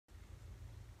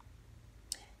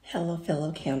Hello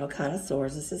fellow candle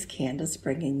connoisseurs, this is Candace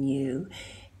bringing you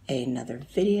another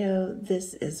video.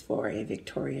 This is for a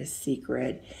Victoria's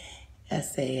Secret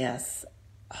SAS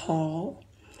haul.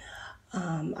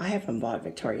 I haven't bought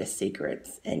Victoria's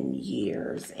Secrets in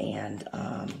years, and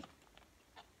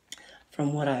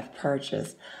from what I've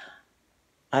purchased,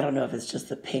 I don't know if it's just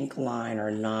the pink line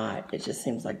or not. It just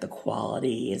seems like the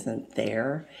quality isn't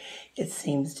there. It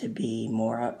seems to be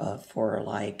more for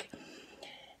like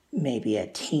maybe a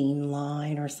teen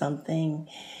line or something.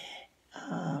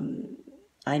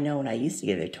 I know when I used to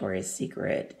get Victoria's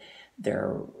Secret,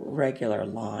 their regular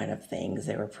line of things,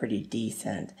 they were pretty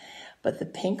decent. But the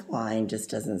pink line just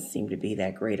doesn't seem to be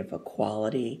that great of a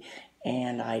quality.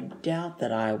 And I doubt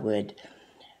that I would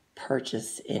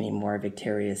purchase any more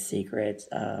Victoria's Secret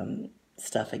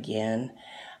stuff again.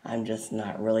 I'm just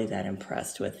not really that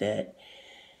impressed with it.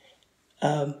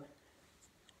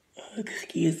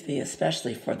 Excuse me,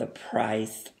 especially for the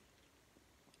price.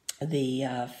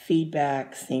 The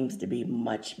feedback seems to be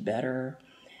much better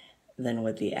than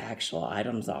what the actual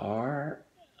items are.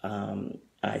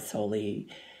 I solely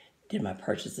did my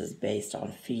purchases based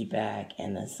on feedback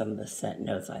and then some of the scent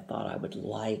notes I thought I would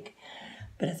like.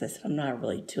 But as I said, I'm not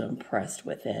really too impressed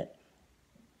with it.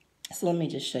 So let me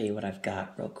just show you what I've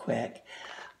got real quick.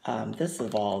 This is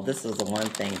the one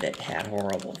thing that had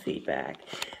horrible feedback,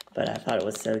 but I thought it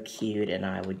was so cute and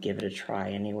I would give it a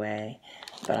try anyway.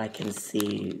 But I can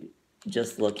see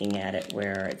just looking at it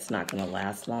where it's not going to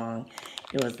last long.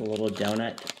 It was a little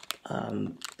donut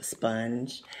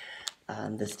sponge.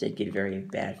 This did get very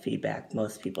bad feedback.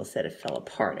 Most people said it fell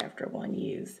apart after one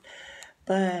use,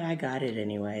 but I got it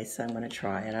anyway, so I'm going to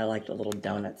try it. I like the little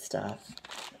donut stuff.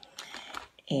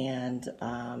 And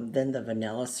then the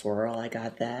vanilla swirl, I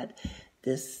got that.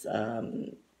 This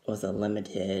was a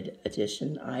limited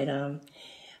edition item.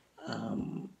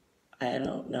 I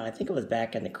don't know, I think it was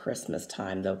back in the Christmas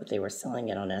time though, but they were selling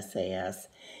it on SAS.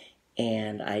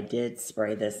 And I did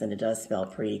spray this and it does smell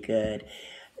pretty good.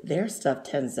 Their stuff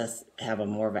tends to have a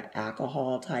more of an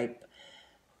alcohol type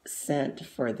scent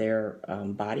for their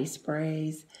body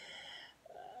sprays.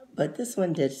 But this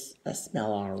one did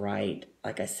smell all right.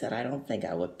 Like I said, I don't think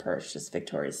I would purchase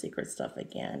Victoria's Secret stuff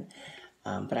again.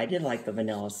 But I did like the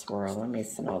vanilla swirl. Let me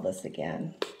smell this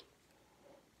again.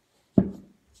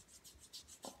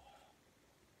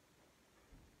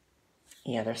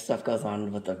 Yeah, their stuff goes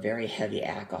on with a very heavy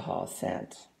alcohol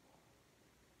scent.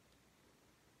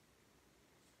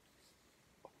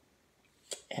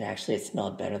 And actually, it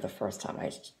smelled better the first time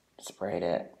I sprayed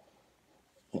it.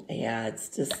 Yeah, it's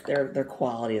just their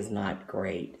quality is not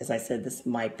great. As I said, this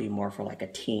might be more for like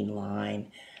a teen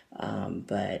line,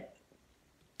 but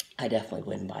I definitely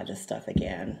wouldn't buy this stuff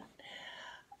again.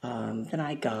 Then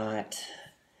I got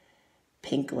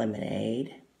pink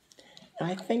lemonade.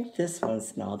 I think this one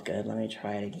smelled good. Let me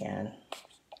try it again.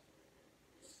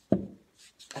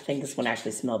 I think this one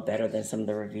actually smelled better than some of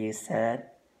the reviews said.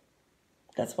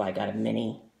 That's why I got a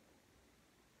mini.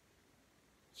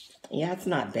 Yeah, it's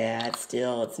not bad.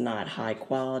 Still, it's not high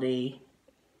quality.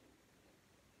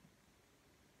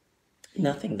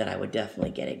 Nothing that I would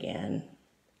definitely get again.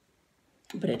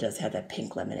 But it does have that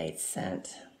pink lemonade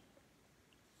scent.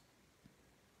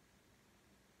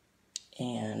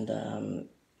 And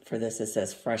for this, it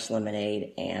says fresh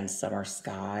lemonade and summer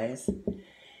skies.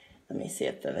 Let me see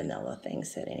if the vanilla thing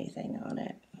said anything on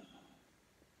it.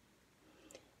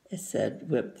 It said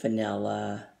whipped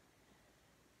vanilla,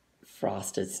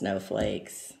 frosted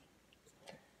snowflakes.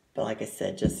 But like I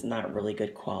said, just not really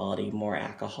good quality, more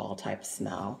alcohol type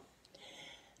smell.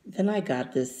 Then I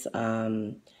got this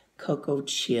cocoa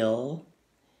chill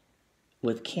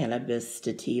with cannabis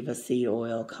sativa seed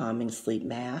oil calming sleep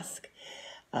mask.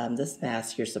 This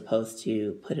mask, you're supposed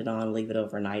to put it on, leave it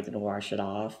overnight, and wash it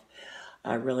off.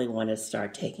 I really want to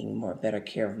start taking better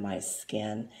care of my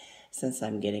skin since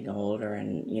I'm getting older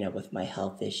and, with my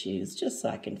health issues, just so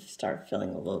I can start feeling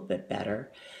a little bit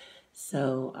better.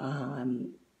 So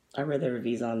I read the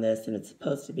reviews on this and it's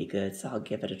supposed to be good, so I'll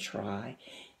give it a try.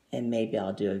 And maybe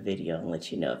I'll do a video and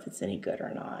let you know if it's any good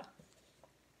or not.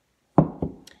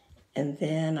 And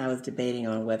then I was debating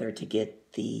on whether to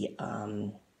get the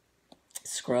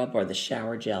scrub or the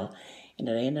shower gel. And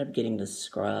I ended up getting the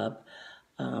scrub.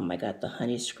 I got the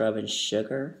honey scrub and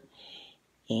sugar.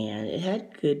 And it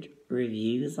had good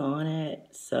reviews on it,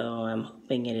 so I'm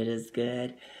hoping it is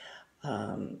good.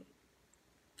 I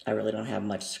really don't have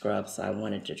much scrub, so I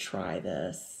wanted to try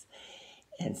this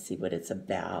and see what it's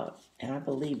about. And I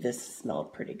believe this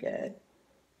smelled pretty good.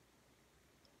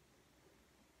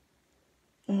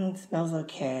 It smells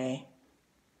okay.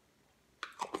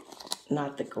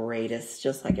 not the greatest,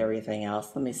 just like everything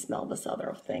else. Let me smell this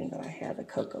other thing that I had, the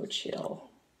Cocoa Chill.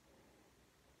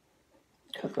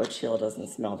 Cocoa Chill doesn't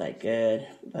smell that good,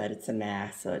 but it's a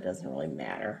mask, so it doesn't really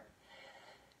matter.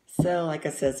 So, like I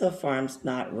said, so far I'm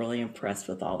not really impressed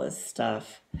with all this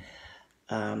stuff.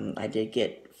 I did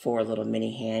get 4 little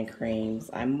mini hand creams.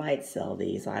 I might sell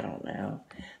these, I don't know.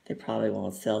 They probably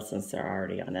won't sell since they're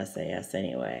already on SAS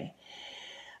anyway.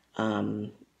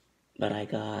 But I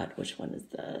got, which one is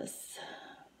this?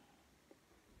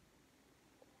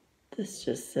 This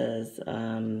just says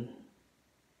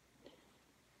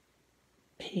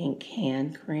pink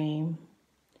hand cream,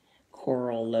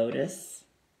 coral lotus.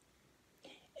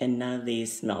 And none of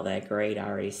these smell that great. I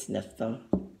already sniffed them.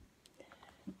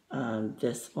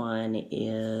 This one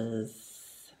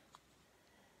is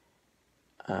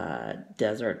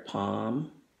desert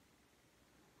palm.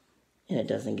 And it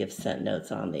doesn't give scent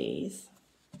notes on these.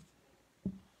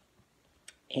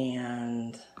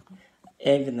 And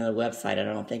even the website, I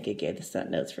don't think it gave the scent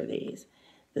notes for these.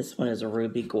 This one is a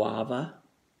ruby guava.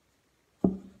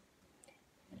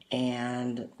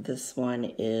 And this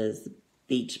one is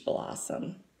beach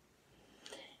blossom.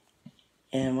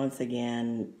 And once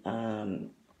again,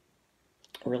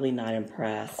 really not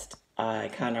impressed. I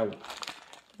kind of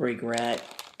regret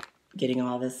getting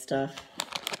all this stuff.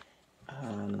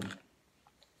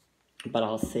 But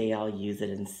I'll see, I'll use it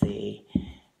and see.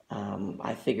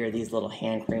 I figure these little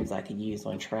hand creams I could use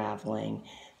when traveling,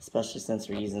 especially since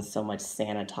we're using so much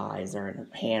sanitizer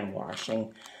and hand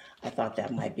washing. I thought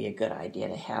that might be a good idea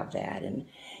to have that in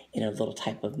a little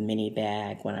type of mini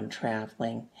bag when I'm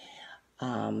traveling.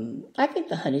 I think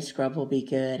the honey scrub will be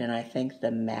good, and I think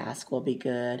the mask will be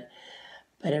good,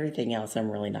 but everything else I'm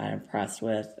really not impressed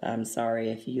with. I'm sorry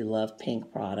if you love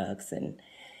pink products and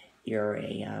you're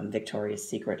a Victoria's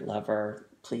Secret lover.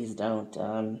 Please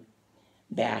don't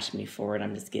bash me for it.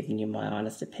 I'm just giving you my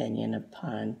honest opinion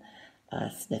upon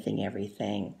sniffing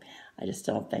everything. I just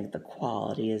don't think the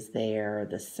quality is there.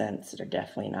 The scents are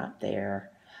definitely not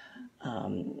there.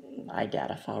 I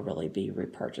doubt if I'll really be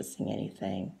repurchasing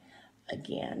anything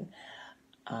again.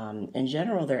 In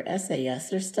general, their SAS,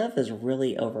 their stuff is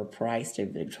really overpriced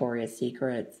at Victoria's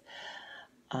Secrets.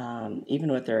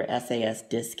 Even with their SAS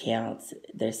discounts,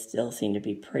 they still seem to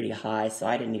be pretty high, so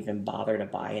I didn't even bother to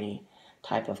buy any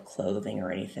type of clothing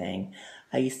or anything.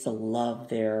 I used to love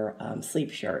their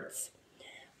sleep shirts,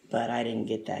 but I didn't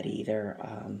get that either.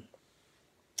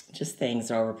 Just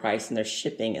things are overpriced, and their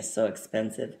shipping is so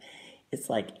expensive. It's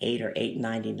like $8 or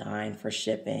 $8.99 for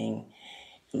shipping,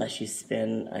 unless you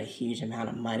spend a huge amount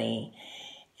of money.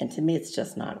 And to me, it's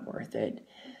just not worth it.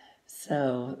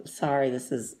 So, sorry,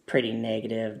 this is pretty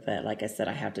negative, but like I said,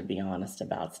 I have to be honest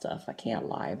about stuff. I can't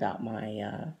lie about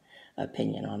my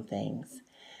opinion on things.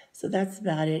 So that's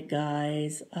about it,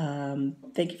 guys.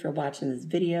 Thank you for watching this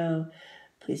video.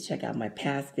 Please check out my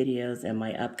past videos and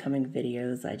my upcoming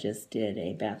videos. I just did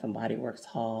a Bath & Body Works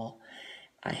haul.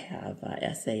 I have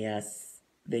a SAS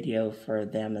video for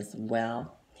them as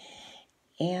well.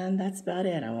 And that's about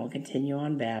it. I won't continue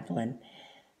on babbling.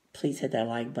 Please hit that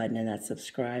like button and that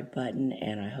subscribe button,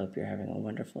 and I hope you're having a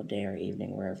wonderful day or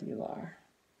evening wherever you are.